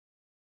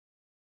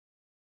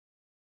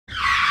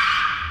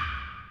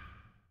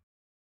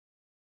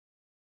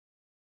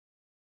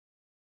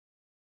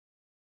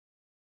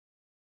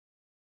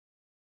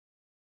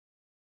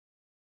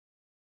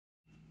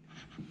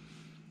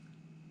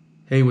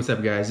Hey, what's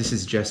up guys? This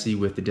is Jesse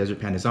with the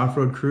Pandas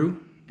Off-Road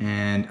Crew,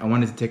 and I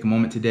wanted to take a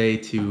moment today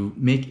to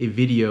make a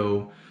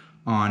video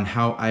on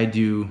how I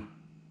do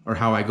or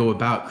how I go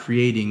about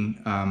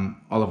creating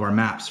all of our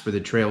maps for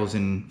the trails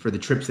and for the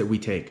trips that we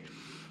take.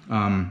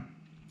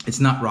 It's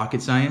not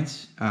rocket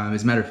science.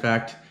 As a matter of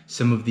fact,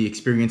 some of the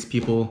experienced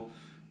people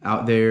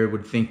out there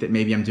would think that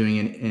maybe I'm doing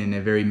it in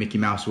a very Mickey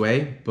Mouse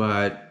way,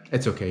 but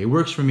it's okay. It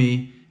works for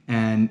me,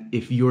 and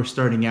if you're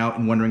starting out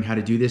and wondering how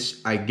to do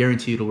this, I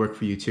guarantee it'll work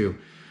for you too.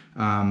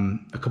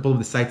 A couple of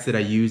the sites that I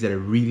use that I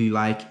really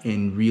like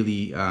and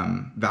really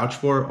vouch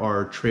for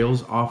are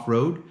Trails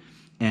Off-Road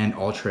and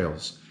All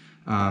Trails.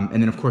 And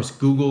then of course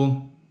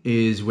Google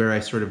is where I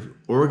sort of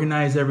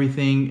organize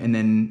everything, and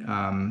then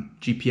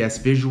GPS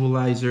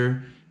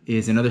Visualizer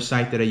is another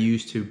site that I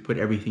use to put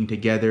everything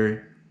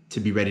together to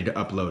be ready to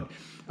upload.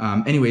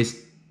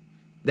 Anyways,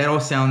 that all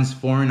sounds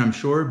foreign, I'm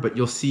sure, but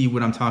you'll see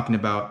what I'm talking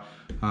about.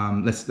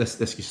 Let's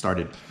get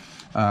started.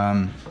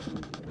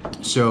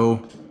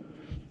 So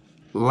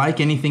like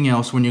anything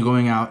else, when you're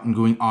going out and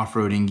going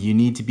off-roading, you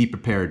need to be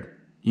prepared.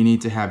 You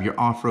need to have your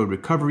off-road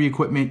recovery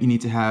equipment, you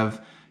need to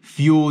have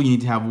fuel, you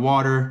need to have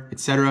water,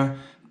 etc.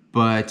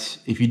 But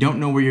if you don't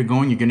know where you're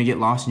going, you're gonna get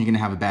lost and you're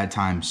gonna have a bad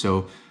time.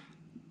 So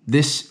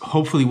this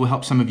hopefully will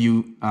help some of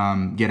you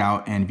get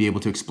out and be able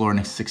to explore in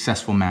a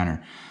successful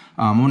manner.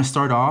 I wanna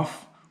start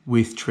off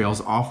with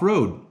Trails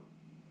Off-Road.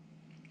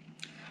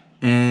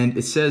 And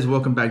it says,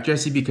 welcome back,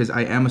 Jesse, because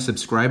I am a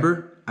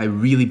subscriber. I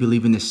really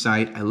believe in this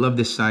site. I love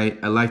this site.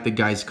 I like the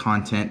guys'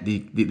 content.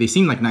 They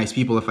seem like nice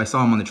people. If I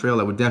saw them on the trail,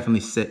 I would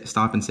definitely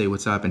stop and say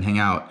what's up and hang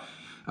out.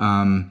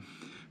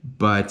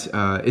 But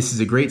this is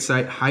a great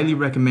site. Highly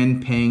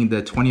recommend paying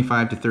the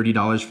 $25 to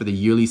 $30 for the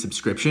yearly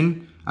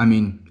subscription. I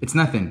mean, it's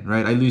nothing,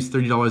 right? I lose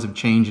 $30 of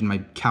change in my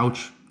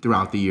couch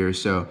throughout the year,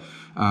 so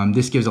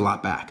this gives a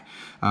lot back.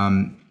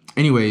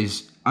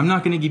 Anyways, I'm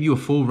not going to give you a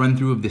full run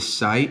through of this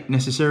site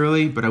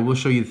necessarily, but I will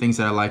show you the things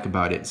that I like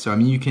about it. So I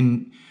mean, you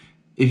can,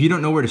 if you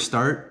don't know where to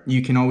start,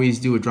 you can always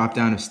do a drop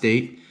down of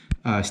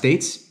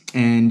states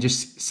and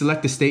just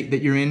select the state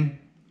that you're in.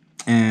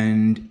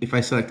 And if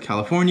I select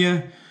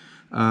California,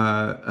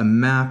 a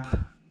map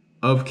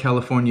of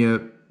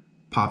California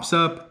pops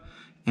up.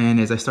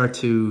 And as I start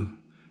to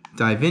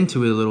dive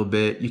into it a little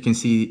bit, you can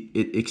see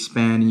it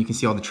expand and you can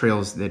see all the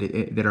trails that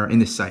are in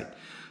this site.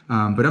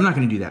 But I'm not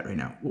going to do that right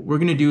now. What we're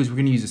going to do is we're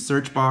going to use a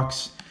search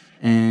box,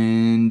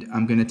 and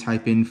I'm going to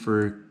type in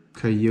for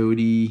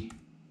Coyote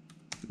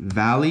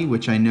Valley,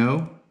 which I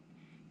know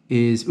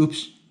is,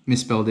 oops,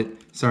 misspelled it.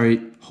 Sorry,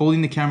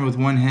 holding the camera with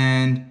one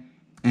hand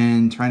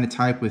and trying to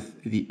type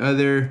with the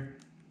other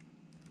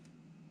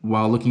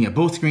while looking at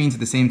both screens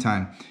at the same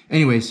time.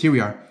 Anyways, here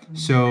we are.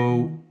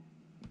 So,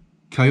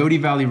 Coyote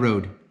Valley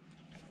Road.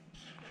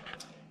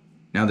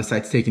 Now the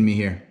site's taking me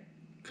here.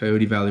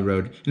 Coyote Valley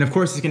Road. And of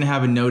course, it's going to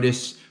have a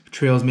notice.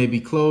 Trails may be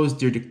closed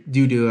due to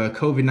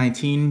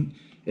COVID-19,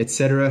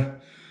 etc.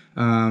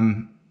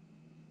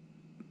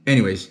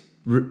 Anyways,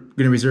 we're going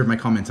to reserve my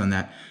comments on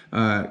that.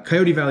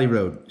 Coyote Valley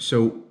Road.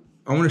 So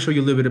I want to show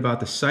you a little bit about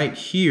the site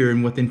here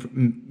and what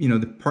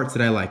the parts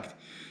that I liked.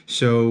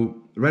 So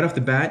right off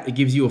the bat, it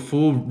gives you a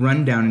full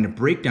rundown and a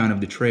breakdown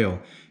of the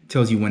trail. It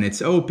tells you when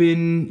it's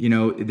open,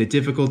 the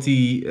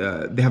difficulty.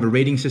 They have a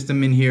rating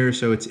system in here,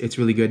 so it's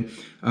really good.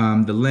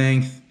 The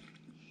length,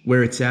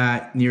 where it's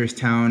at, nearest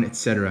town,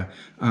 etc.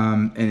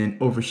 And then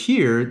over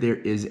here, there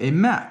is a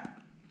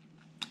map.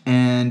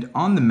 And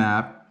on the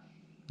map,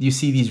 you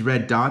see these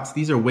red dots.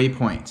 These are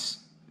waypoints.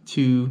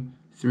 2,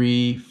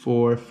 3,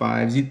 4,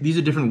 5. These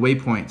are different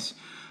waypoints.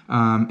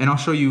 And I'll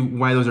show you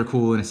why those are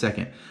cool in a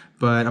second.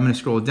 But I'm going to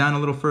scroll down a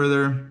little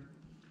further.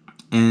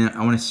 And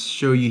I want to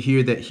show you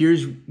here that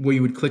here's where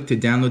you would click to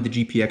download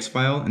the GPX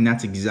file. And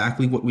that's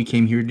exactly what we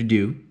came here to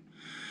do.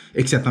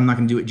 Except I'm not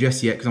going to do it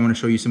just yet because I want to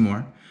show you some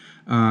more.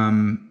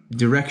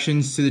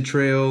 Directions to the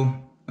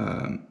trail,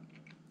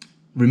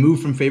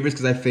 remove from favorites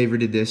because I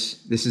favorited this.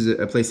 This is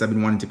a place I've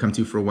been wanting to come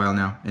to for a while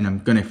now, and I'm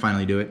gonna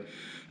finally do it.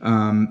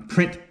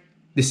 Print,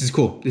 this is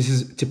cool. This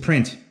is to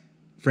print.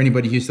 For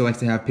anybody who still likes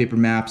to have paper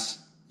maps,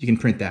 you can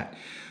print that.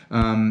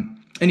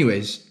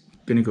 Anyways,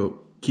 gonna go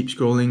keep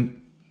scrolling.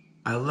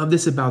 I love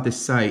this about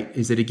this site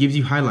is that it gives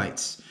you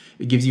highlights.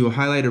 It gives you a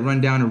highlight, a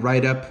rundown, a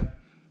write-up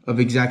of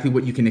exactly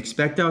what you can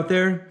expect out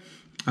there.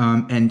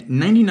 And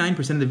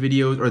 99% of the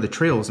videos, or the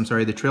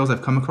trails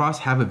I've come across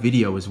have a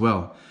video as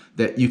well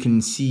that you can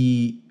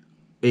see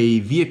a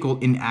vehicle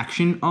in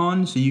action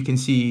on, so you can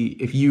see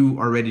if you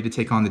are ready to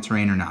take on the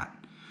terrain or not.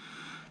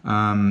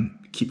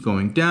 Keep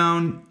going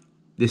down.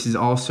 This is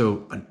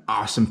also an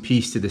awesome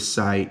piece to the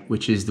site,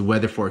 which is the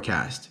weather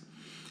forecast.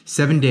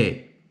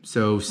 7-day.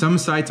 So some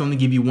sites only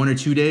give you 1 or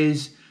 2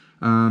 days.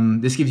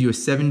 This gives you a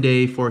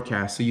 7-day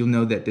forecast. So you'll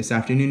know that this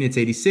afternoon it's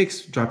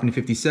 86, dropping to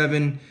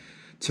 57.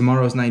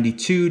 Tomorrow's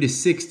 92 to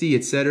 60,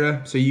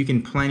 etc. So you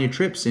can plan your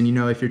trips, and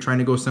if you're trying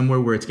to go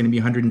somewhere where it's going to be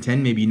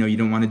 110, maybe you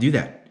don't want to do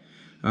that.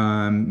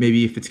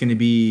 Maybe if it's going to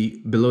be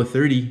below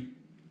 30,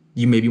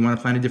 you maybe want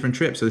to plan a different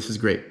trip. So this is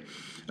great.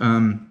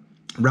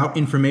 Route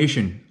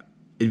information,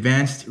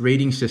 advanced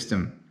rating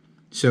system.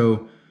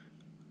 So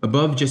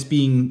above just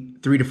being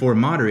 3 to 4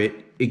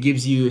 moderate,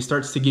 it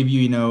starts to give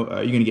you, you're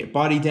gonna get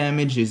body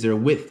damage. Is there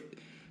width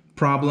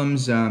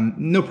problems?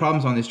 No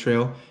problems on this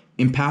trail.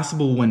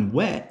 Impassable when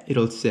wet,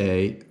 it'll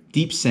say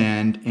deep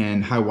sand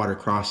and high water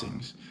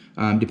crossings,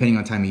 depending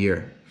on time of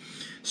year.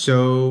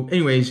 So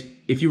anyways,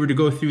 if you were to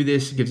go through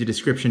this, it gives you a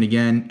description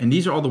again. And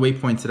these are all the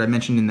waypoints that I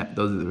mentioned in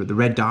the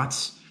red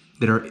dots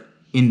that are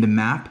in the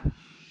map.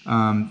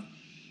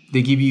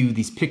 They give you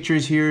these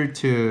pictures here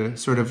to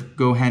sort of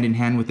go hand in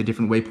hand with the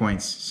different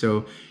waypoints.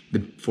 So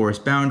the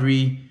forest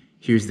boundary,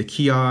 here's the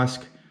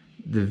kiosk,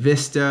 the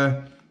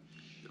Vista,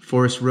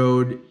 Forest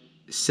Road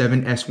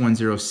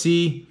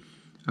 7S10C,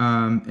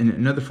 and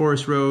another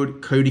forest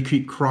road, Coyote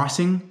Creek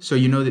Crossing. So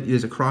you know that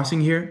there's a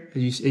crossing here,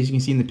 as you can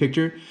see in the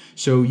picture.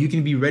 So you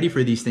can be ready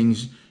for these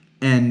things.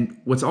 And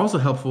what's also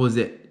helpful is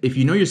that if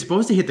you know you're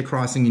supposed to hit the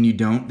crossing and you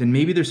don't, then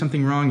maybe there's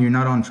something wrong, you're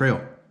not on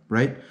trail,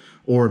 right?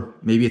 Or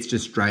maybe it's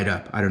just dried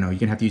up. I don't know, you're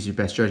gonna have to use your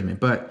best judgment.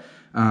 But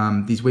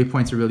these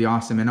waypoints are really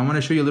awesome. And I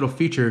wanna show you a little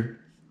feature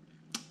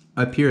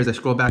up here as I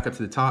scroll back up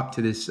to the top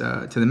to this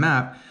to the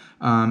map.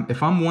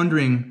 If I'm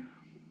wondering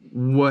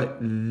what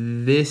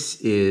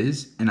this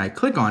is and I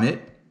click on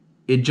it,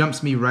 it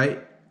jumps me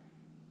right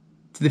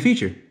to the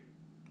feature.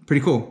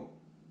 Pretty cool.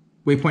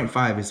 Waypoint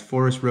 5 is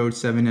Forest Road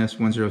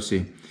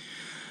 7S10C.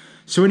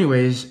 So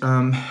anyways,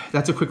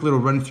 that's a quick little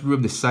run through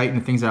of the site and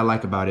the things that I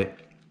like about it.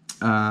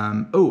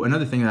 Oh,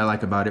 another thing that I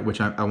like about it, which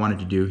I wanted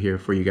to do here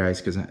for you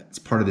guys because it's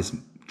part of this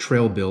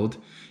trail build,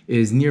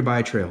 is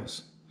nearby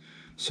trails.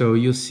 So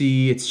you'll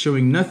see it's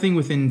showing nothing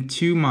within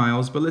 2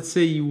 miles, but let's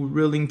say you were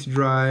willing to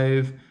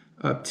drive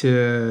up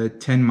to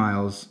 10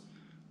 miles.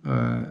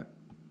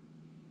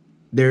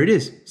 There it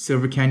is,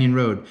 Silver Canyon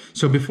Road.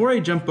 So before I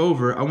jump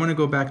over, I want to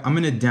go back. I'm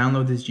going to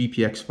download this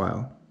GPX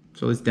file.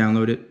 So let's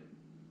download it.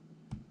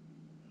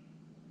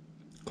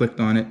 Clicked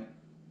on it.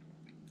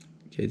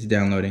 Okay, it's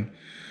downloading.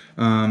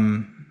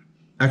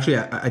 Actually,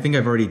 I think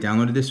I've already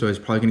downloaded this, so it's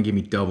probably going to give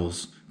me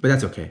doubles, but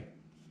that's okay.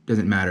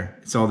 Doesn't matter.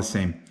 It's all the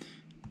same.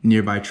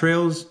 Nearby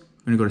trails.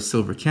 I'm going to go to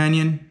Silver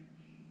Canyon.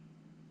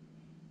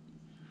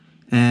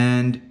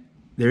 And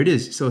there it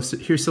is. So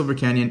here's Silver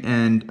Canyon,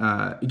 and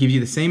it gives you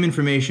the same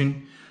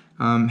information.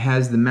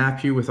 Has the map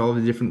here with all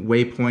the different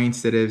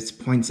waypoints that it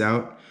points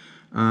out.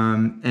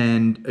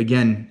 And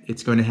again,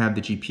 it's going to have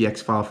the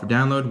GPX file for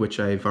download, which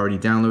I've already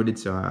downloaded,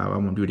 so I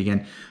won't do it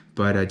again.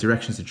 But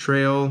directions to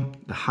trail,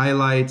 the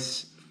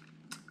highlights,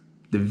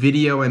 the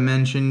video I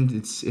mentioned.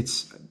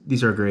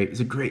 These are great. It's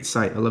a great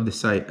site. I love the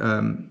site.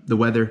 The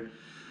weather.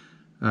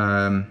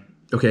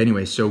 Okay.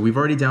 Anyway, so we've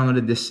already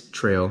downloaded this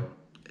trail,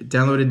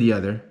 downloaded the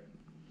other.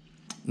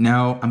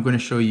 Now I'm going to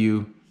show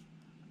you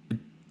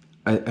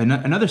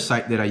another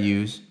site that I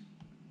use,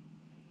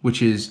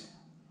 which is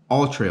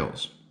All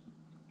Trails.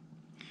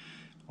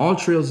 All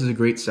Trails is a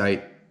great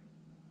site.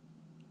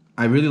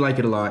 I really like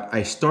it a lot.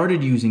 I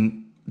started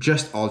using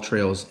just All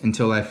Trails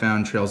until I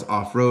found Trails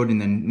Off-Road,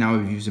 and then now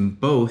I've used them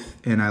both,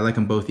 and I like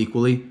them both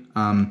equally.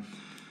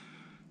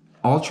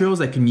 All Trails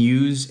I can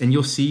use, and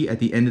you'll see at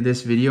the end of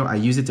this video, I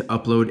use it to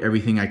upload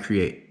everything I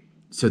create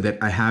so that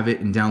I have it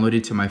and download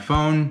it to my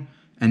phone,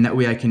 and that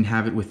way I can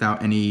have it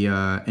without any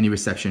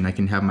reception. I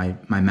can have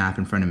my map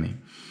in front of me.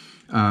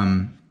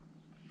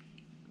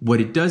 What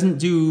it doesn't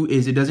do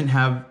is it doesn't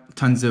have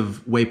tons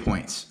of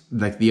waypoints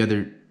like the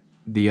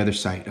other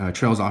site,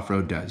 Trails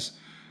Off-Road does.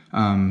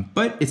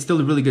 But it's still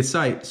a really good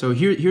site. So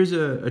here's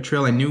a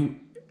trail I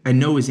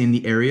know is in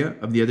the area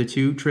of the other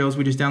two trails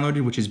we just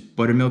downloaded, which is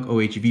Buttermilk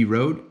OHV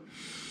Road.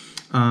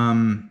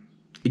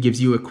 It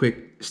gives you a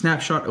quick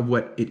snapshot of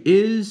what it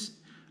is.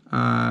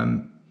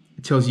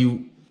 It tells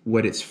you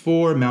what it's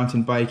for: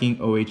 mountain biking,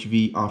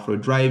 OHV,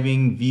 off-road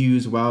driving,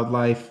 views,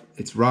 wildlife.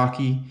 It's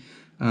rocky.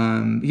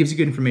 It gives you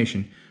good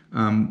information.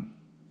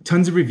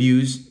 Tons of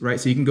reviews, right?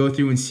 So you can go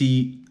through and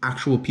see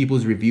actual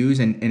people's reviews,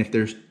 and if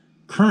there's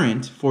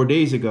current 4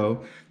 days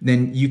ago,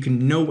 then you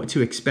can know what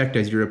to expect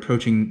as you're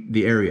approaching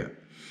the area.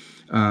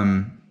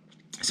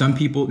 Some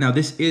people, now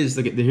this is,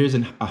 like, here's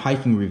a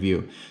hiking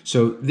review.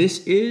 So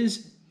this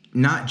is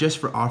not just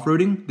for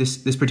off-roading,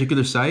 this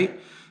particular site.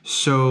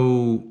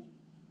 So,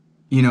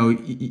 you know,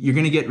 you're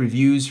gonna get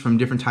reviews from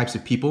different types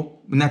of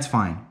people, and that's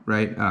fine,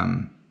 right?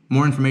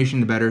 More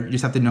information, the better. You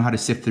just have to know how to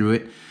sift through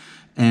it.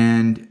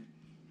 And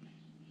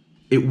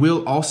it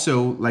will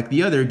also, like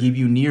the other, give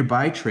you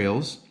nearby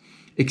trails,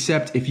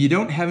 except if you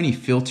don't have any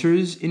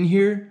filters in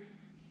here,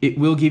 it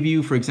will give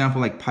you, for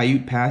example, like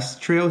Paiute Pass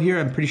Trail here.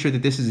 I'm pretty sure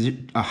that this is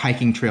a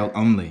hiking trail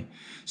only.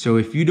 So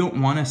if you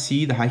don't want to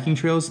see the hiking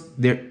trails,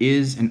 there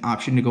is an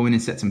option to go in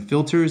and set some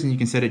filters, and you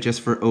can set it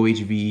just for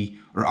OHV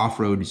or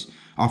off-road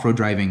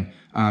driving.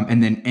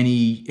 And then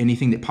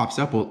anything that pops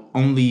up will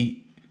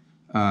only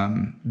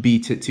be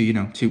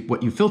to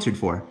what you filtered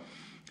for.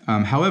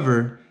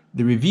 However,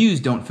 the reviews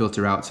don't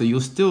filter out, so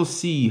you'll still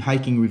see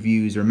hiking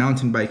reviews or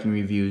mountain biking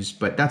reviews,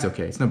 but that's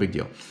okay. It's no big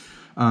deal.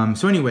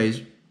 So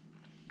anyways,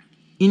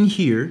 in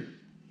here,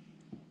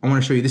 I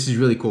want to show you, this is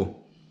really cool.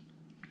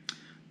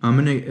 I'm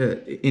going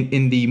to,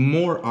 in the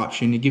more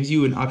option, it gives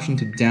you an option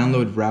to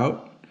download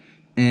route.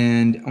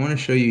 And I want to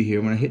show you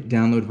here, when I hit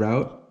download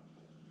route,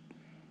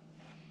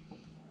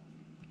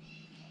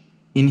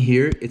 in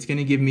here, it's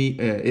gonna give me,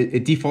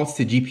 it defaults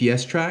to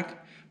GPS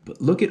track,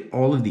 but look at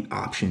all of the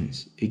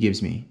options it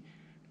gives me.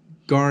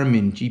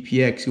 Garmin,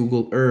 GPX,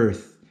 Google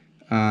Earth,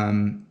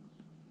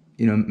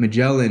 you know,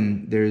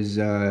 Magellan, there's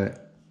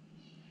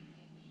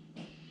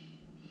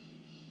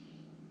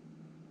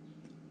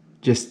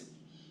just,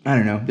 I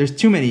don't know, there's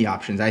too many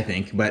options, I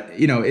think, but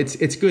you know,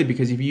 it's good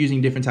because if you're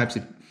using different types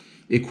of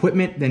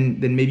equipment, then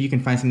maybe you can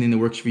find something that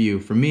works for you.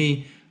 For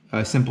me,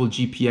 a simple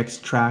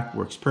GPX track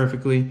works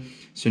perfectly.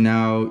 So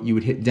now you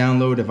would hit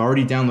download. I've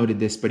already downloaded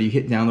this, but you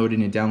hit download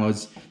and it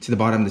downloads to the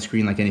bottom of the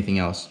screen like anything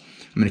else.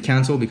 I'm gonna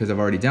cancel because I've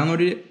already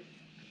downloaded it.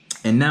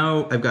 And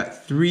now I've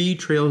got 3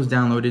 trails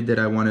downloaded that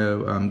I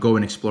wanna go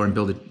and explore and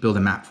build a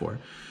map for.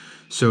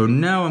 So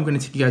now I'm gonna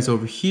take you guys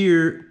over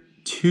here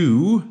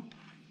to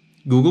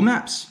Google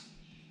Maps.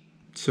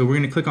 So we're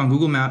gonna click on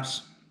Google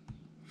Maps.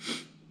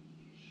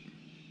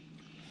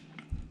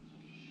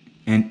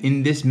 And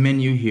in this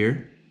menu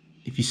here,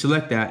 if you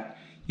select that,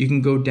 you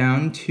can go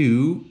down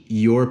to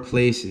your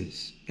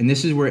places. And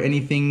this is where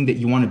anything that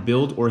you want to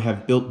build or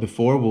have built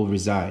before will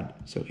reside.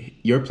 So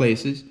your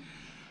places.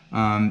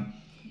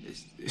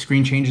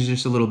 Screen changes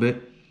just a little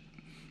bit.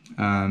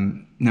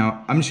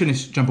 Now I'm just gonna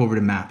jump over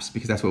to maps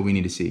because that's what we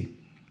need to see.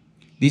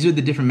 These are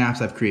the different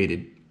maps I've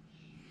created.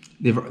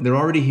 They're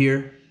already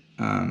here.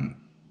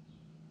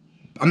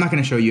 I'm not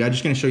going to show you. I'm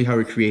just going to show you how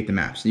we create the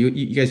maps. You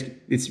guys,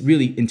 it's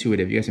really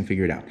intuitive. You guys can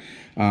figure it out.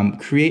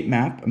 Create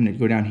map. I'm going to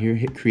go down here,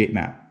 hit create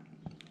map.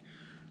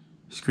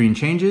 Screen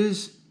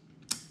changes.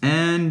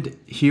 And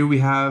here we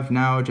have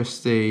now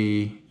just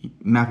a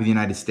map of the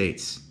United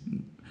States.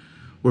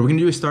 What we're going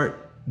to do is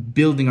start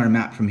building our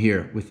map from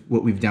here with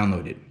what we've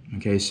downloaded.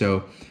 Okay,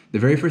 so the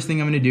very first thing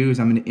I'm going to do is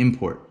I'm going to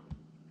import.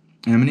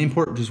 And I'm going to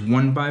import just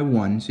one by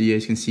one so you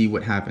guys can see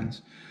what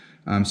happens.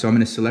 So I'm going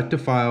to select a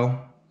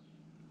file.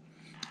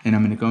 And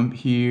I'm going to go up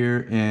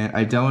here, and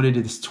I downloaded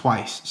this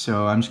twice,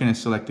 so I'm just going to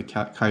select the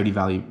Coyote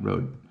Valley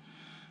Road.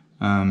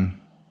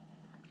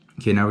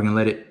 Okay, now we're going to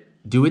let it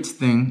do its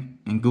thing,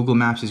 and Google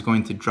Maps is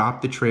going to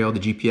drop the trail, the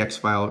GPX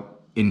file,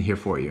 in here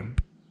for you.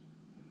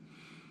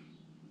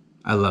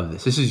 I love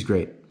this. This is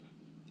great.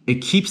 It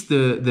keeps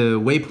the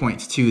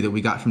waypoints, too, that we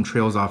got from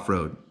Trails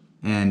Off-Road.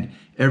 And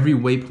every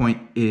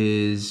waypoint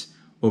is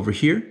over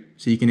here.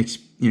 So you can,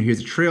 you know, here's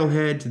a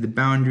trailhead to the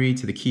boundary,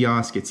 to the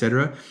kiosk,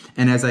 etc.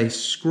 And as I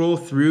scroll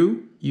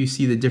through, you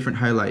see the different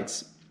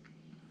highlights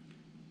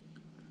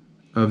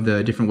of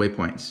the different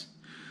waypoints.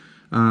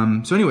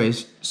 So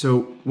anyways,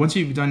 so once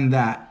you've done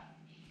that,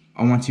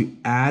 I want to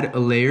add a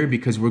layer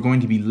because we're going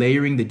to be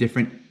layering the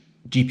different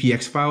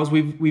GPX files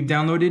we've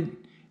downloaded,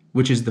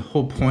 which is the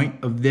whole point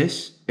of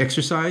this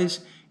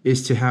exercise,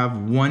 is to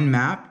have one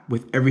map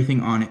with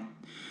everything on it.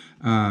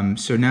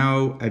 So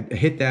now I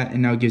hit that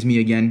and now it gives me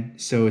again,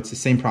 so it's the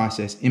same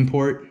process.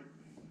 Import,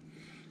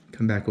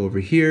 come back over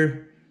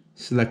here,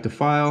 select a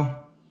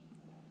file.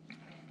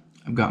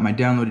 I've got my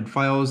downloaded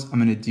files. I'm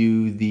gonna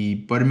do the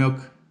buttermilk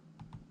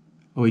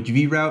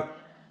OHV route.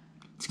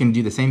 It's gonna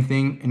do the same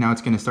thing and now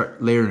it's gonna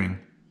start layering.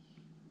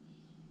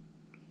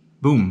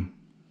 Boom.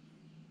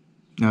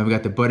 Now I've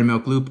got the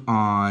buttermilk loop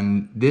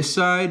on this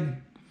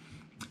side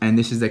and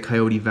this is the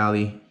Coyote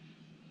Valley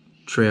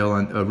Trail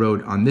on a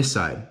road on this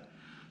side.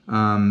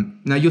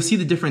 Now you'll see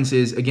the difference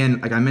is, again,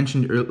 like I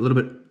mentioned a little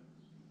bit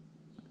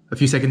a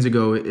few seconds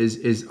ago,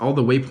 is all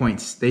the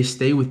waypoints, they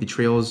stay with the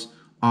Trails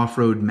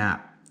Off-Road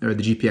map or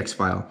the GPX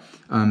file.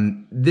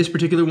 This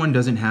particular one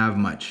doesn't have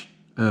much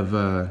of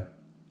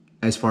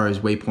as far as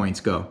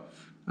waypoints go.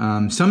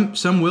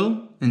 Some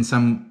will and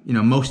some, you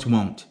know, most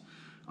won't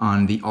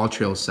on the All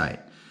Trails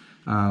site.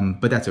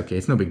 But that's okay,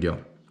 it's no big deal.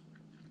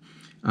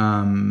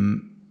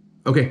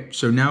 Okay,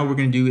 so now we're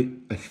gonna do it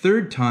a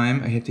third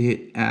time. I have to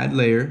hit add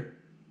layer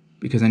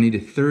because I need a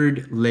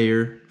third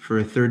layer for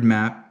a third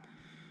map.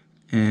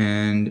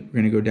 And we're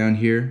gonna go down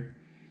here,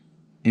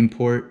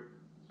 import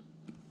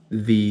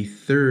the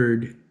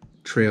third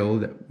trail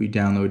that we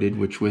downloaded,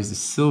 which was the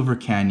Silver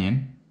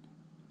Canyon.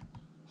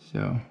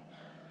 So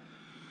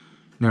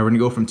now we're gonna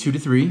go from 2 to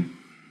 3.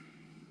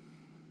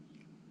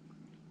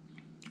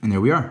 And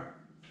there we are.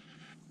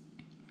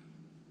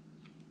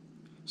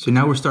 So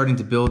now we're starting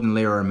to build and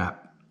layer our map.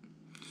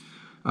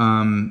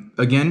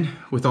 Again,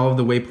 with all of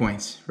the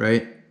waypoints,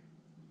 right?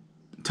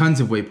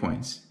 Tons of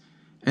waypoints.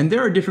 And there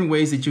are different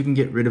ways that you can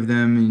get rid of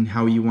them and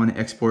how you want to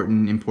export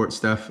and import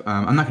stuff.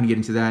 I'm not going to get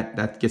into that.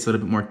 That gets a little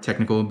bit more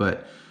technical,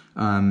 but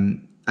I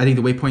think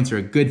the waypoints are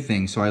a good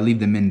thing, so I leave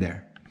them in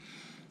there.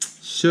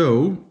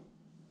 So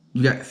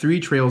you got 3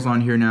 trails on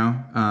here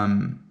now.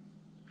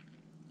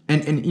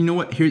 And you know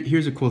what?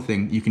 Here's a cool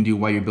thing you can do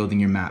while you're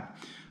building your map.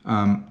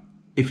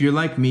 If you're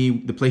like me,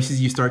 the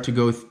places you start to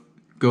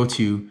go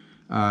to,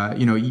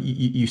 you know,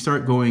 you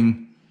start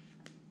going.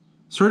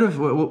 Sort of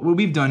what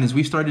we've done is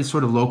we've started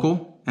sort of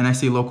local, and I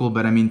say local,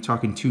 but I mean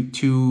talking 2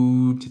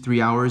 to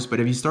 3 hours.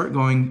 But if you start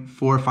going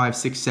 4, 5,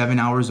 6, 7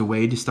 hours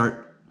away to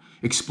start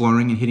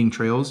exploring and hitting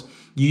trails,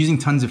 you're using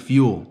tons of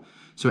fuel.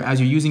 So as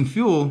you're using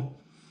fuel,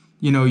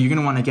 you know, you're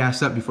gonna want to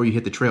gas up before you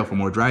hit the trail for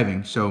more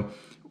driving. So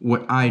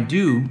what I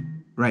do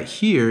right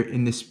here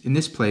in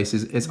this place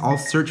is I'll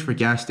search for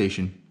gas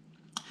station.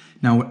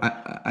 Now,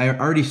 I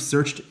already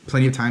searched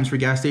plenty of times for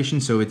gas station,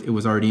 so it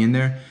was already in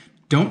there.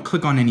 Don't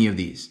click on any of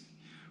these.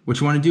 What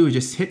you want to do is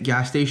just hit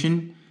gas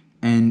station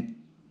and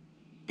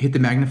hit the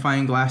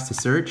magnifying glass to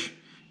search,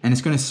 and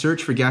it's going to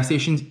search for gas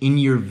stations in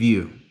your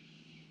view.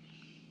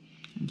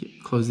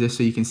 Close this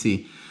so you can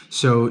see.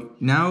 So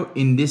now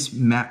in this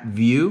map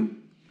view,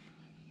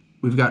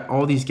 we've got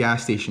all these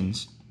gas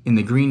stations in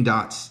the green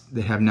dots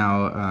that have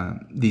now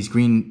these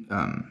green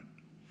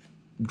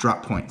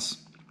drop points.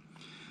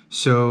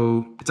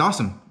 So it's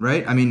awesome,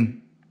 right? I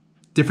mean,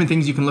 different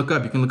things you can look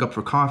up. You can look up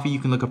for coffee, you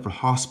can look up for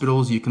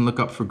hospitals, you can look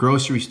up for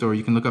grocery store,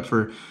 you can look up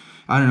for,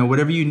 I don't know,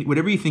 whatever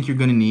you think you're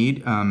gonna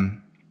need.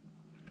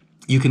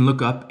 You can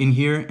look up in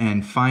here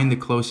and find the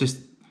closest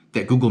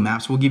that Google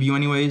Maps will give you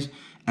anyways,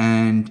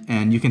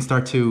 and you can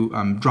start to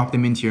drop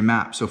them into your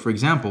map. So for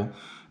example,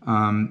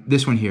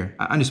 this one here,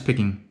 I'm just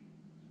picking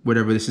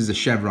whatever, this is a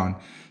chevron.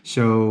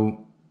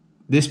 So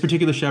this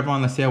particular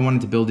chevron, let's say I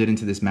wanted to build it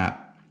into this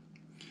map.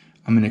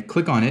 I'm gonna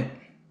click on it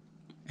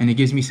and it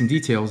gives me some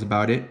details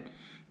about it.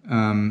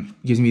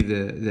 It gives me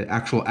the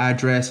actual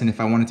address, and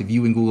if I wanted to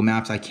view in Google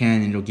Maps, I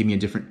can, and it'll give me a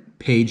different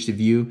page to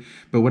view.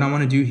 But what I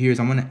wanna do here is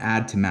I wanna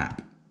add to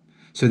map.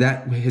 So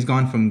that has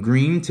gone from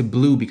green to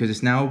blue because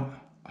it's now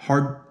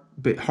hard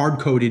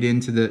coded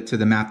into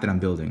the map that I'm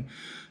building.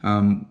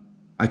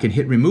 I can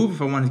hit remove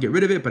if I want to get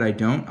rid of it, but I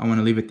don't. I want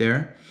to leave it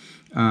there.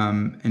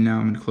 And now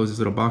I'm going to close this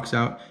little box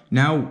out.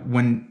 Now,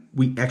 when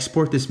we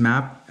export this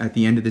map at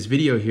the end of this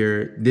video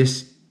here,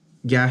 this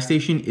gas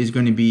station is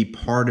going to be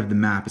part of the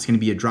map. It's going to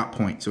be a drop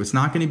point. So it's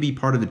not going to be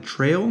part of the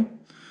trail.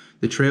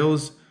 The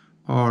trails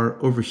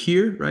are over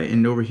here, right?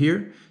 And over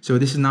here. So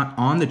this is not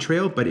on the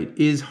trail, but it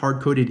is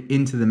hard coded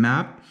into the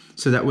map.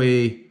 So that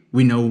way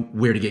we know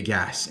where to get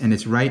gas. And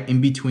it's right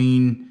in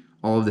between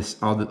all of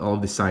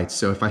the sites.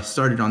 So if I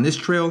started on this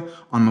trail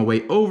on my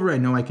way over, I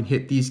know I can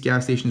hit these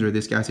gas stations or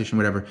this gas station,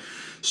 whatever.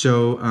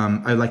 So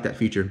I like that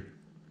feature.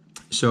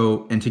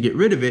 So, and to get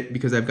rid of it,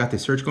 because I've got the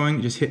search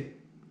going, just hit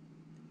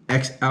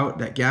X out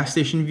that gas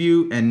station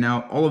view, and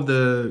now all of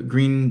the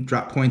green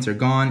drop points are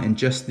gone, and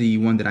just the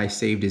one that I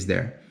saved is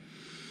there.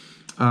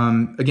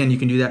 Again, you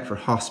can do that for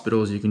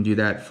hospitals. You can do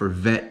that for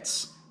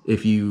vets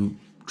if you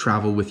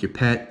travel with your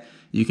pet.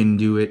 You can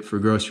do it for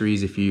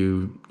groceries if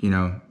you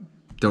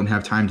don't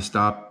have time to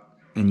stop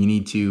and you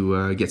need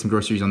to get some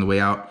groceries on the way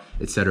out,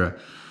 etc.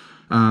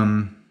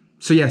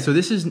 So yeah, so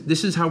this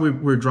is how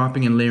we're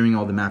dropping and layering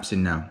all the maps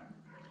in now.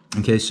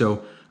 Okay,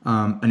 so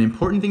an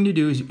important thing to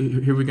do is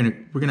here we're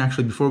gonna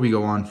actually, before we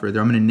go on further,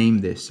 I'm gonna name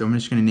this. So I'm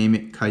just gonna name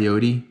it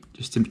Coyote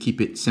just to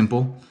keep it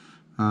simple.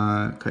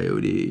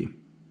 Coyote.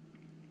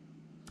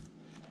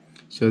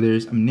 So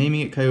I'm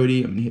naming it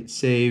Coyote. I'm gonna hit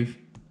save.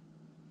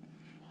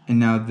 And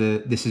now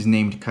this is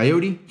named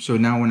Coyote. So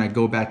now when I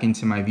go back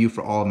into my view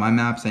for all of my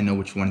maps, I know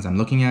which ones I'm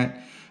looking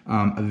at.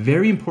 A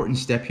very important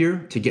step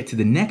here to get to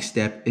the next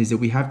step is that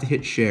we have to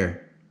hit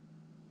share.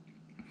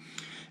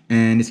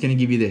 And it's gonna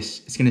give you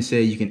this. It's gonna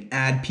say you can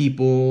add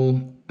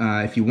people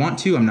if you want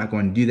to. I'm not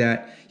going to do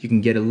that. You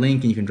can get a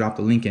link and you can drop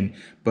the link in.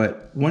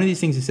 But one of these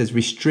things that says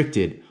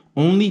restricted.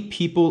 Only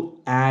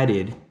people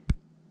added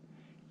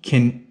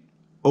can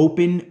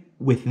open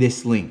with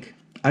this link.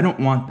 I don't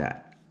want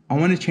that. I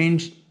want to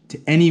change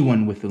to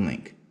anyone with the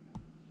link.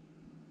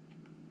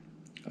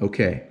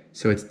 Okay,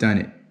 so it's done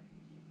it.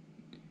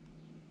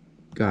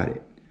 Got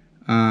it.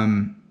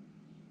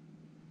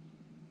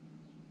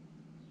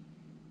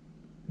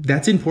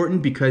 That's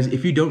important because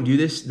if you don't do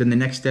this, then the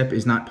next step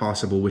is not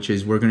possible, which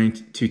is we're going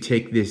to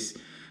take this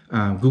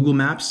Google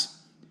Maps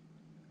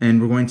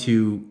and we're going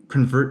to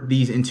convert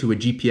these into a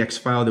GPX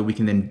file that we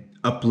can then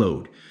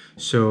upload.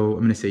 So I'm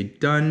going to say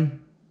done.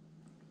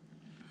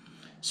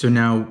 So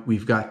now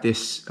we've got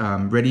this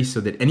ready so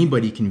that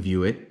anybody can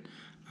view it.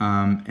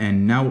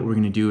 And now what we're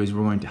going to do is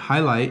we're going to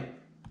highlight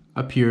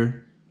up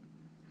here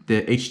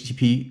the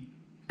HTTP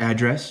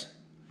address,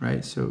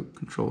 right? So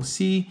Control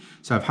C.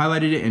 So I've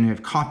highlighted it and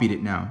I've copied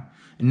it now.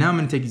 And now I'm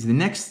going to take you to the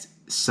next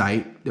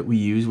site that we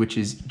use, which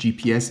is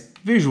GPS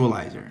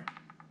Visualizer.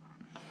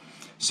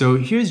 So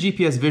here's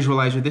GPS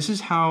Visualizer. This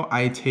is how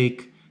I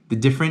take the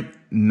different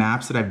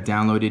maps that I've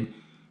downloaded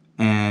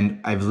and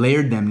I've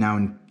layered them now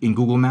in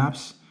Google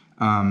Maps.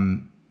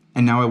 And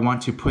now I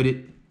want to put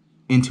it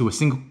into a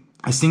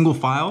single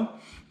file,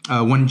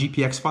 one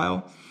GPX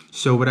file.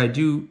 So what I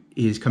do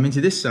is come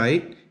into this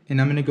site and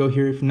I'm gonna go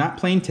here, if not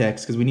plain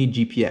text, because we need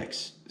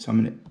GPX. So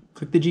I'm gonna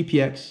click the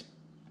GPX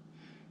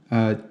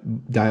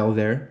dial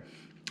there.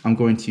 I'm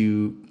going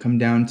to come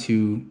down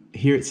to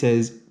here, it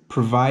says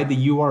provide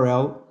the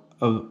URL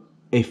of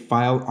a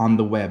file on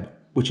the web,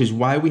 which is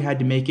why we had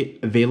to make it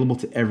available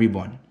to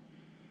everyone.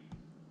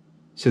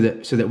 So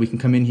that we can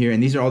come in here,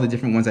 and these are all the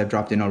different ones I've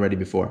dropped in already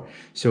before.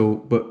 So,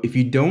 but if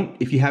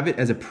you have it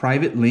as a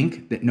private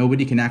link that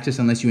nobody can access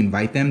unless you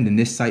invite them, then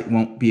this site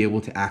won't be able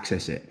to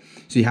access it.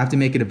 So you have to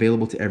make it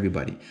available to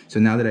everybody.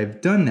 So now that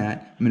I've done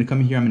that, I'm gonna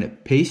come here, I'm gonna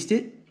paste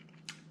it,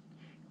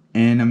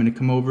 and I'm gonna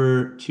come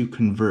over to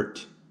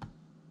convert.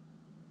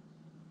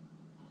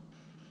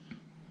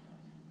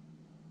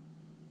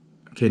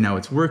 Okay, now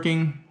it's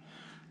working.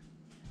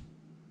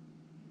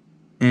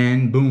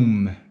 And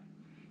boom,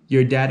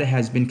 your data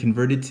has been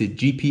converted to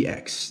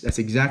GPX. That's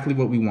exactly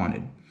what we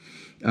wanted.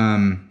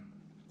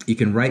 You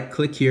can right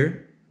click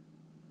here.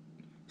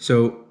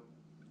 So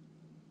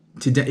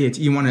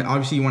you want to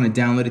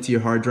download it to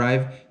your hard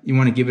drive. You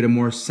want to give it a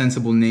more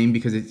sensible name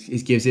because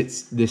it gives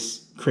it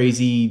this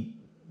crazy,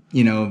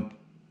 you know,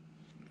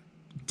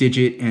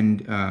 digit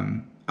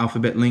and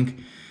alphabet link.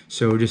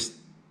 So just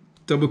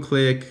double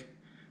click,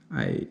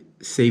 I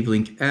save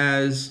link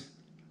as,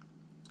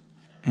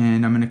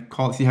 and I'm gonna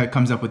call it, see how it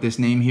comes up with this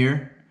name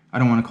here. I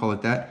don't want to call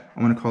it that.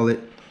 I want to call it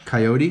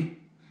Coyote.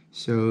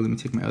 So let me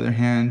take my other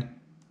hand.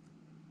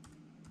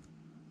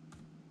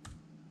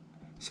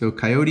 So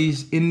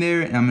Coyote's in there,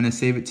 and I'm gonna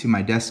save it to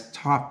my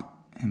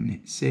desktop. I'm gonna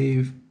hit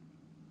save.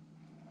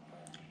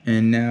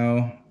 And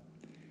now,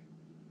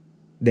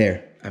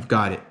 there, I've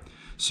got it.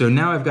 So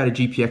now I've got a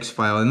GPX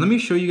file, and let me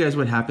show you guys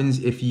what happens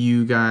if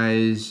you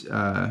guys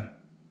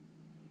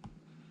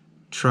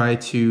try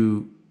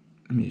to,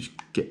 let me just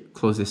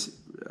close this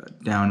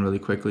down really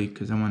quickly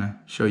because I want to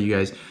show you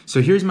guys.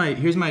 So here's my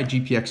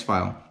GPX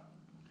file,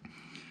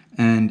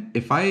 and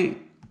if I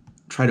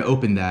try to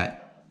open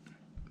that,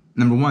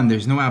 number one,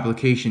 there's no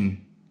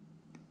application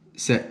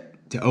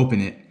set to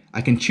open it.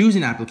 I can choose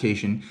an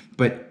application,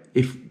 but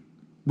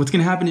what's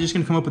going to happen is just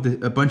going to come up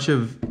with a bunch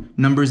of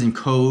numbers and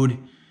code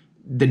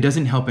that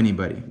doesn't help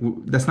anybody.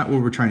 That's not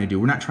what we're trying to do.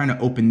 We're not trying to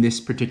open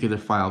this particular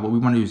file. What we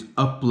want to do is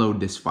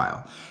upload this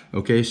file.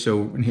 Okay, so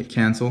we're going to hit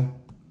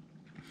cancel.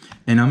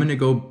 And I'm going to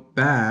go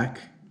back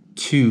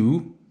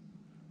to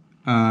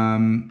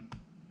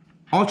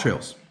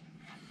AllTrails.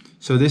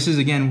 So this is,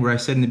 again, where I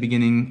said in the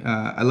beginning,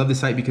 I love the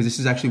site because this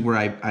is actually where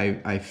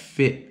I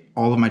fit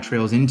all of my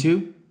trails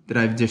into that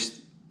I've just,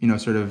 you know,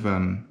 sort of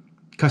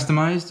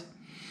customized.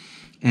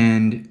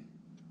 And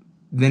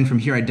then from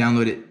here, I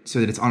download it so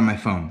that it's on my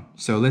phone.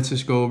 So let's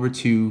just go over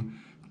to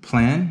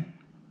Plan,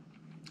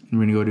 and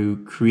we're gonna go to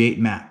Create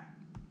Map.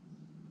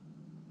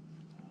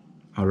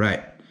 All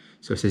right,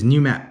 so it says New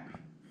Map.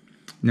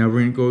 Now we're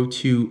gonna go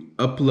to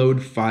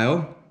Upload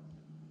File,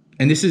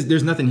 and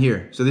there's nothing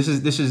here. So this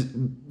is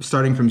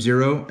starting from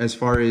zero as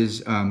far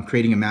as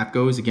creating a map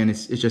goes. Again,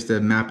 it's just a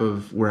map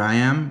of where I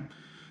am.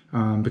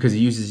 Because it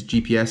uses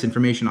GPS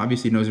information.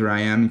 Obviously it knows where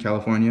I am in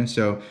California,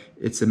 so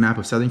it's a map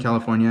of Southern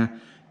California,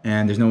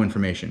 and there's no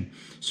information.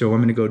 So I'm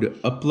going to go to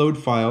Upload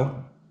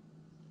File,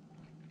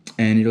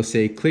 and it'll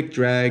say click or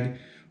drag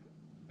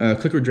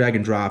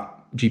and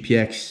drop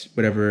GPX,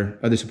 whatever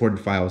other supported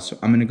files. So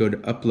I'm going to go to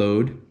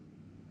Upload,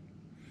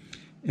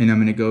 and I'm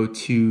going to go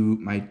to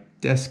my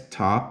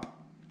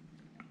desktop,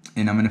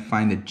 and I'm going to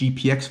find the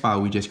GPX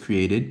file we just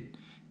created,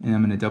 and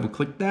I'm going to double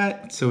click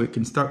that so it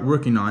can start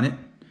working on it.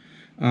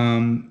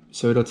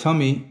 So it'll tell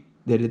me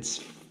that it's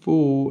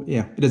full.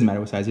 Yeah, it doesn't matter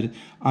what size it is.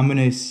 I'm going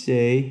to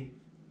say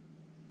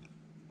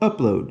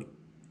upload.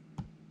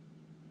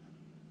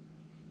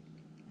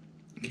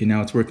 Okay,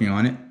 now it's working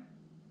on it.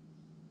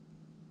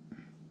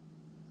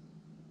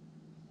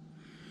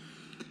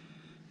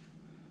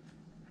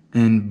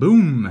 And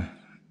boom,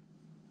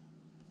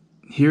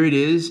 here it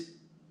is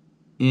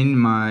in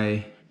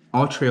my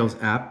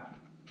AllTrails app.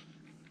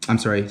 I'm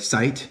sorry,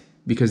 site.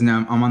 Because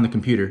now I'm on the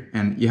computer,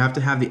 and you have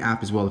to have the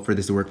app as well for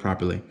this to work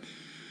properly.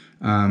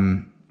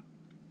 So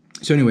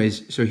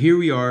anyways, so here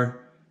we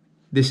are.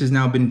 This has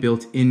now been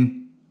built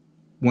in.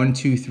 1,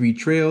 2, 3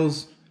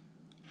 trails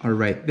are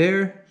right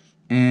there.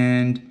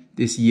 And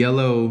this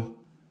yellow,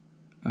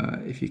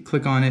 if you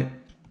click on it,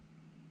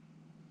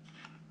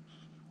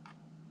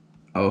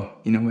 oh,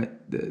 you know what?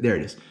 There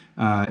it is.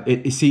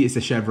 See, it's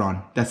a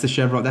chevron. That's the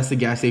chevron. That's the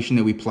gas station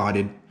that we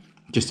plotted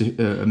just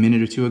a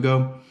minute or two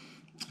ago.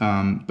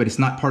 But it's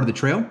not part of the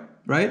trail,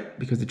 right?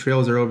 Because the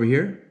trails are over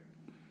here.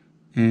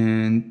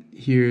 And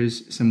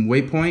here's some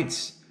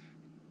waypoints.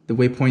 The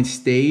waypoints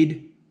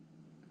stayed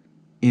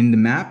in the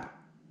map.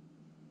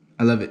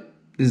 I love it.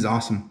 This is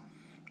awesome.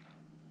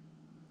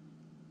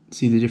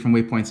 See the different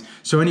waypoints.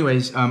 So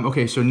anyways,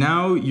 okay, so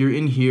now you're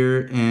in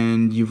here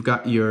and you've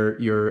got your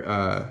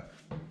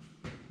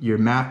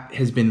map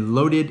has been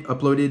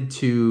uploaded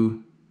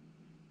to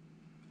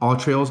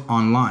AllTrails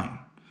online.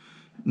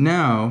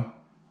 Now,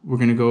 we're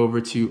going to go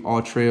over to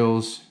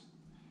AllTrails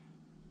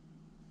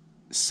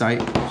site.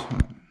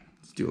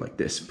 Let's do it like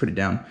this, put it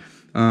down.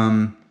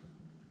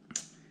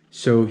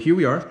 So here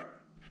we are.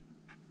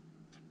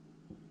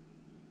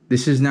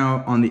 This is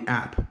now on the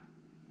app.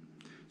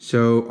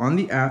 So on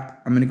the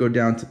app, I'm going to go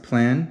down to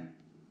Plan,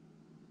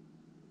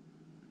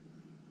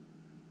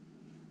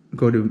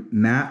 go to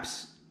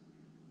Maps,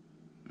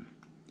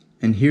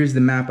 and here's the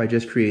map I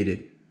just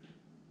created.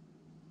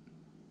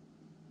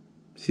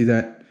 See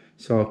that?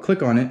 So I'll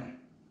click on it.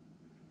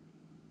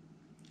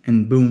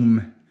 And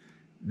boom,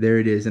 there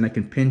it is. And I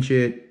can pinch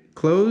it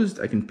closed.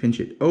 I can pinch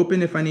it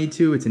open if I need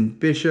to. It's in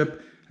Bishop.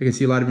 I can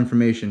see a lot of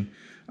information.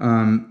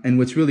 And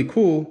what's really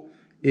cool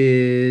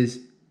is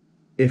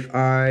if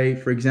I,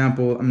 for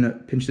example, I'm going to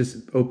pinch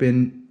this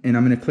open and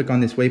I'm going to click on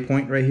this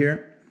waypoint right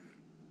here.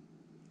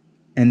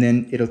 And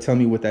then it'll tell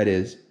me what that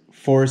is.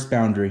 Forest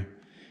boundary.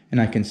 and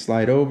I can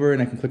slide over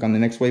and I can click on the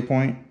next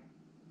waypoint,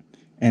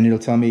 and it'll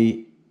tell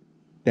me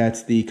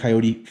that's the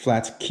Coyote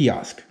Flats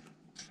kiosk.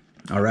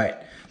 All right,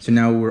 so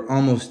now we're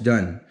almost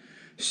done.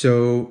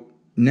 So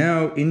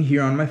now in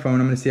here on my phone,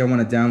 I'm gonna say I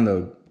wanna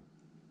download,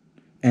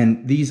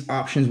 and these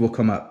options will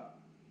come up.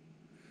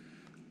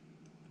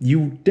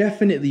 You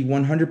definitely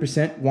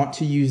 100% want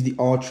to use the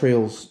All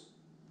Trails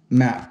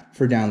map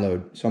for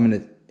download. So I'm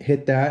gonna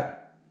hit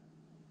that,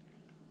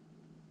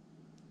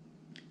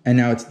 and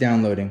now it's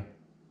downloading.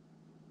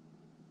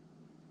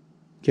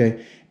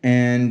 Okay,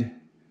 and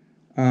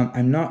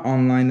I'm not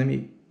online. Let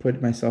me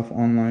put myself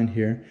online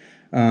here,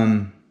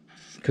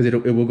 because it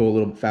will go a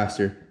little bit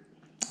faster.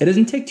 It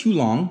doesn't take too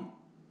long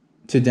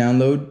to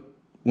download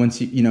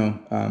once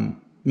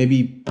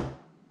maybe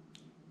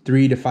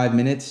 3 to 5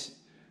 minutes.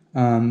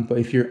 But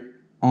if you're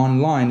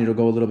online, it'll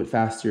go a little bit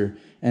faster.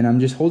 And I'm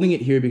just holding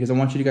it here because I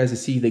want you guys to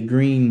see the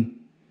green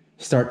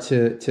start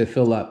to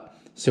fill up.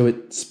 So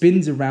it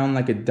spins around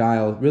like a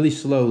dial really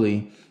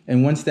slowly.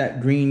 And once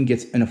that green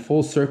gets in a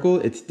full circle,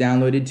 it's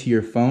downloaded to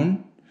your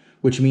phone,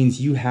 which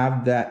means you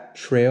have that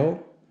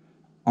trail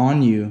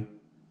on you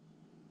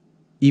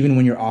even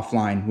when you're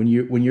offline.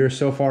 When you're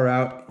so far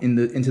out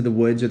into the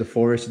woods or the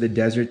forest or the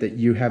desert that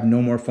you have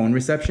no more phone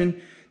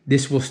reception,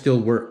 this will still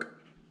work.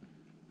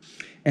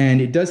 And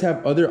it does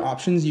have other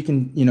options. You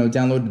can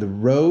download the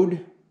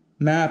road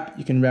map.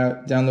 You can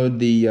download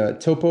the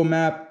topo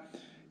map,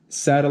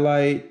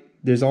 satellite.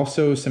 There's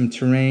also some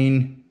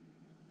terrain.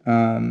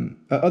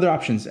 Other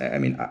options. I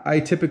mean, I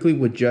typically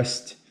would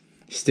just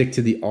stick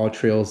to the All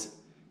Trails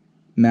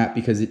map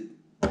because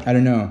I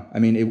don't know. I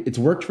mean, it's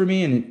worked for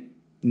me and it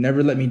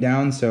never let me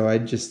down. So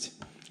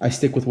I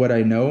stick with what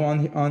I know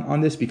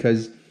on this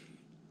because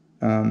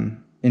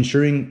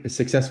ensuring a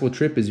successful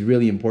trip is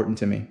really important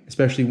to me,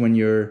 especially when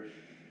you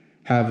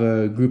have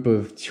a group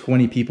of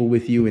 20 people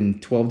with you in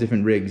 12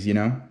 different rigs,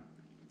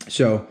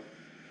 So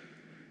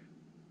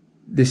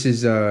this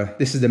is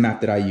the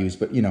map that I use,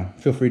 but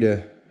feel free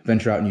to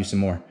venture out and use some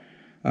more.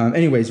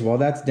 Anyways, while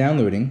that's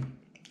downloading,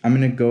 I'm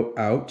gonna go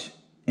out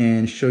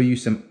and show you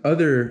some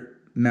other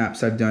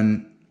maps I've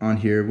done on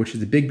here, which is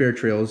the Big Bear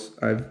Trails.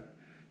 I've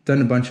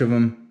done a bunch of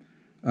them.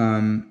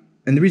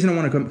 And the reason I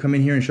want to come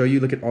in here and show you,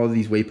 look at all of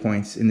these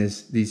waypoints in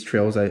these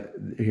trails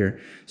here.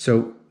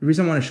 So the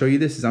reason I want to show you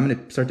this is I'm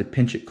going to start to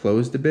pinch it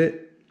closed a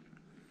bit,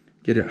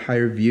 get a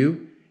higher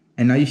view.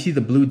 And now you see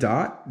the blue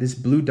dot. This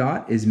blue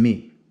dot is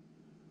me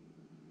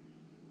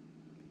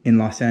in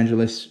Los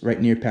Angeles,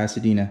 right near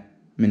Pasadena.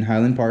 I'm in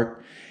Highland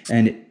Park,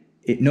 and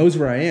it knows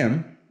where I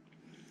am.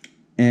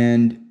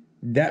 And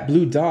that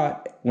blue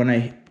dot, when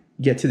I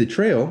get to the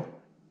trail,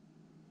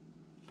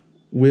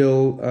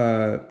 will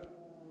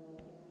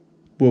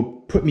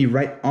put me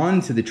right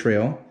onto the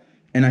trail,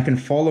 and I can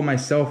follow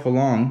myself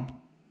along.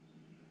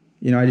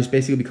 I just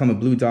basically become a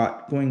blue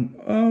dot going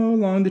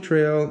along the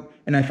trail.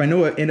 And if I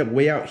know I end up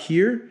way out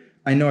here,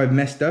 I know I've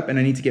messed up and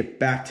I need to get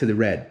back to the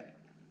red.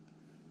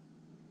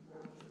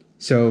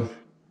 So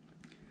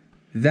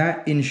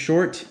that, in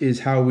short,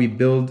 is how we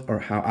build, or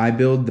how I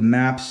build, the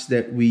maps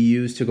that we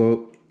use to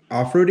go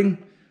off-roading.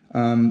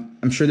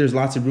 I'm sure there's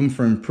lots of room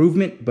for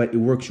improvement, but it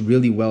works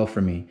really well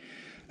for me.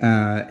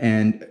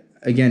 And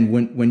again,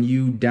 when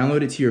you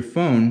download it to your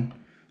phone,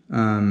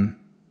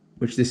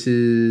 which this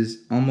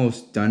is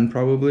almost done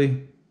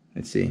probably.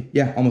 Let's see.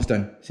 Yeah, almost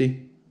done.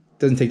 See?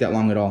 Doesn't take that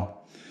long at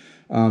all.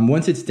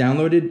 Once it's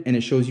downloaded and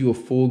it shows you a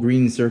full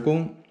green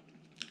circle,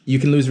 you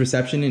can lose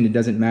reception and it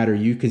doesn't matter.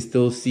 You can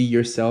still see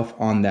yourself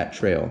on that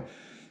trail.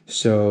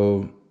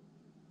 So,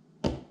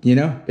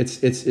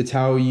 it's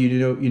how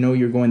you know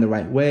you're going the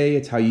right way.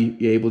 It's how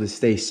you're able to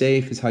stay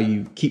safe. It's how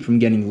you keep from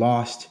getting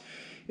lost.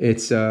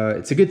 It's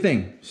a good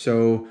thing.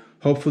 So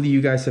hopefully you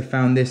guys have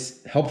found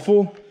this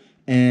helpful,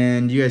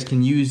 and you guys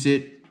can use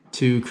it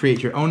to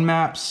create your own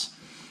maps.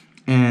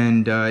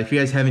 And if you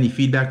guys have any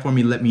feedback for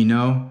me, let me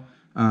know.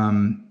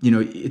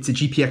 It's a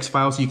GPX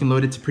file, so you can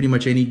load it to pretty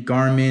much any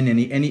Garmin,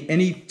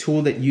 any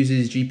tool that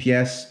uses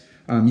GPS.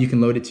 You can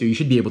load it to. You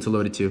should be able to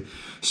load it to.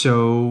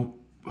 So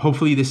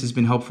hopefully this has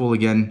been helpful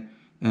again.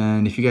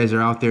 And if you guys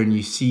are out there and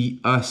you see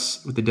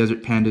us with the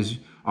Desert Pandas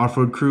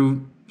Off-Road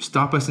Crew,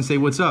 stop us and say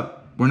what's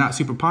up. We're not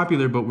super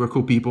popular, but we're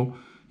cool people.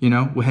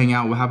 We'll hang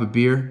out, we'll have a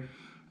beer.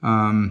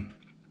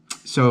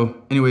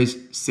 So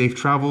anyways, safe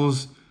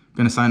travels.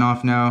 Gonna sign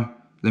off now.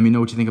 Let me know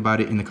what you think about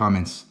it in the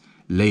comments.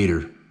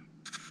 Later.